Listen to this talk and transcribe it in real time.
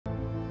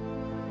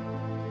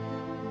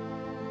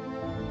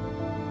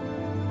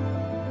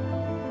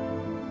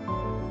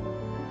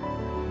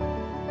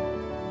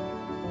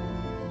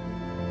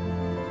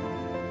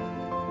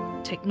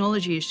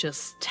technology has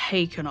just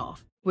taken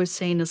off. We've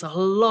seen there's a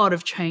lot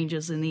of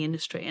changes in the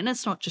industry, and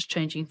it's not just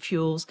changing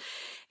fuels.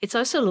 It's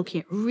also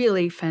looking at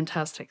really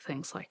fantastic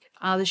things like,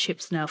 are the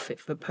ships now fit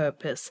for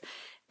purpose?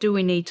 Do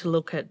we need to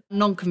look at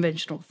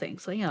non-conventional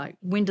things, like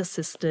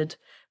wind-assisted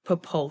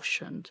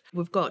propulsion?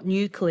 We've got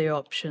nuclear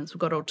options,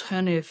 we've got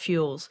alternative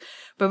fuels,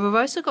 but we've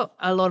also got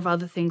a lot of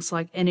other things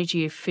like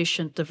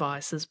energy-efficient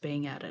devices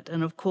being added.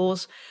 And of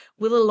course,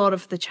 with a lot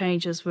of the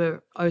changes,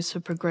 we're also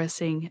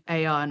progressing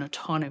AI and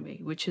autonomy,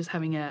 which is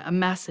having a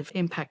massive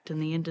impact in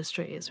the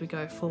industry as we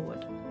go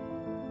forward.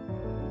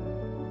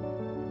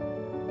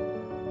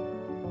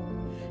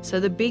 So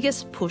the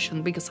biggest push and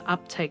the biggest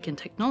uptake in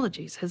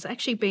technologies has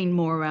actually been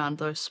more around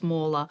those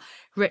smaller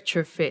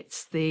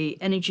retrofits, the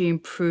energy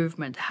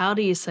improvement. How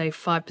do you save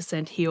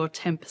 5% here or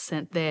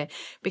 10% there?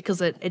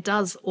 Because it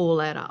does all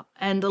add up.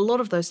 And a lot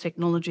of those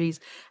technologies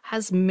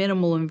has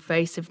minimal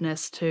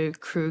invasiveness to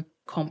crew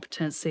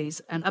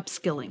competencies and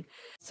upskilling.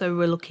 So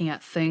we're looking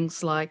at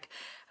things like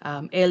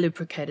air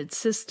lubricated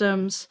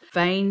systems,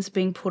 vanes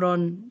being put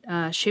on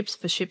ships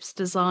for ships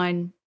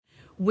design.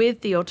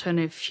 With the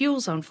alternative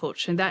fuels,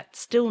 unfortunately, that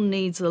still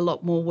needs a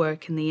lot more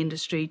work in the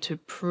industry to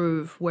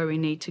prove where we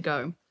need to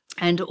go.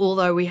 And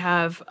although we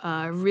have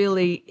a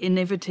really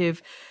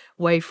innovative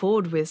way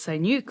forward with, say,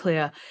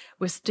 nuclear,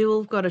 we've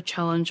still got a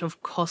challenge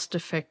of cost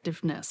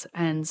effectiveness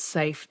and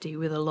safety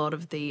with a lot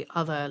of the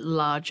other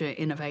larger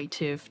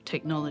innovative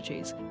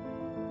technologies.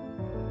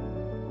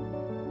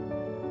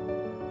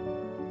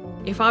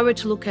 If I were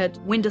to look at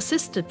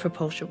wind-assisted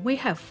propulsion, we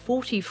have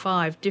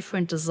 45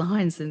 different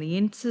designs in the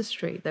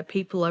industry that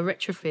people are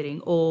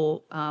retrofitting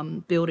or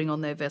building on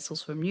their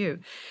vessels from new.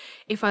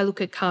 If I look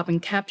at carbon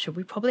capture,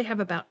 we probably have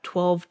about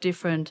 12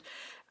 different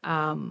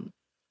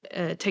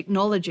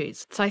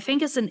technologies. So I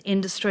think as an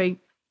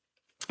industry,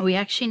 we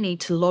actually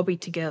need to lobby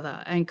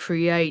together and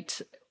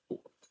create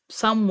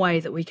some way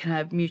that we can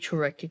have mutual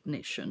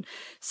recognition,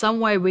 some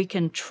way we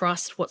can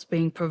trust what's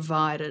being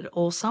provided,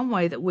 or some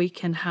way that we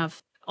can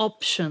have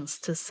options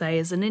to say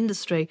as an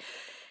industry,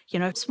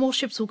 small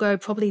ships will go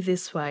probably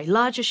this way,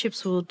 larger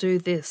ships will do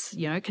this,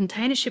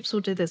 container ships will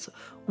do this,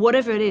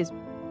 whatever it is.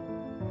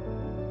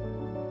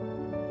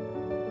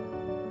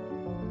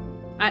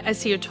 I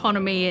see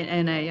autonomy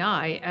and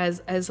AI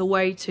as a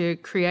way to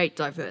create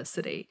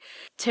diversity,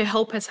 to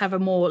help us have a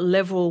more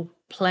level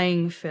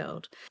playing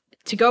field.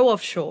 To go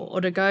offshore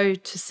or to go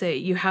to sea,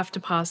 you have to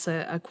pass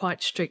a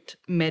quite strict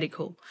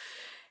medical.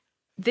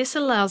 This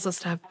allows us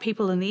to have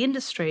people in the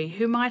industry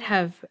who might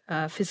have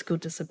physical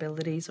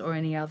disabilities or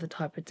any other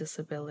type of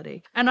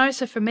disability. And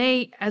also for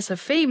me, as a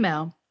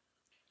female,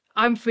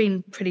 I've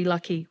been pretty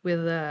lucky with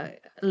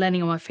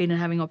landing on my feet and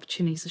having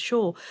opportunities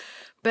ashore.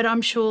 But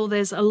I'm sure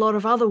there's a lot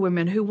of other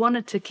women who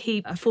wanted to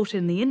keep a foot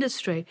in the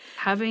industry,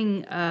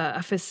 having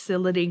a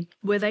facility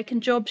where they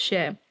can job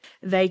share,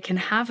 they can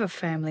have a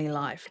family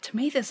life. To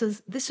me, this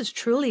is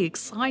truly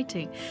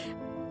exciting.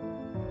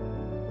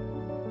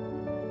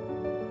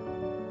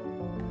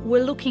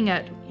 We're looking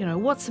at,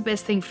 what's the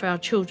best thing for our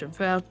children,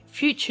 for our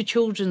future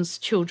children's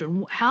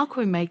children? How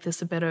can we make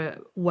this a better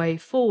way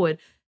forward?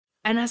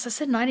 And as I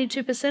said,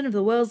 92% of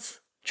the world's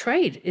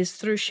trade is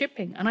through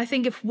shipping. And I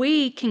think if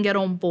we can get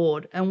on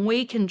board and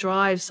we can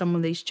drive some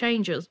of these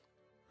changes,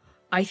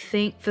 I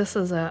think this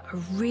is a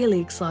really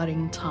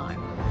exciting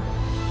time.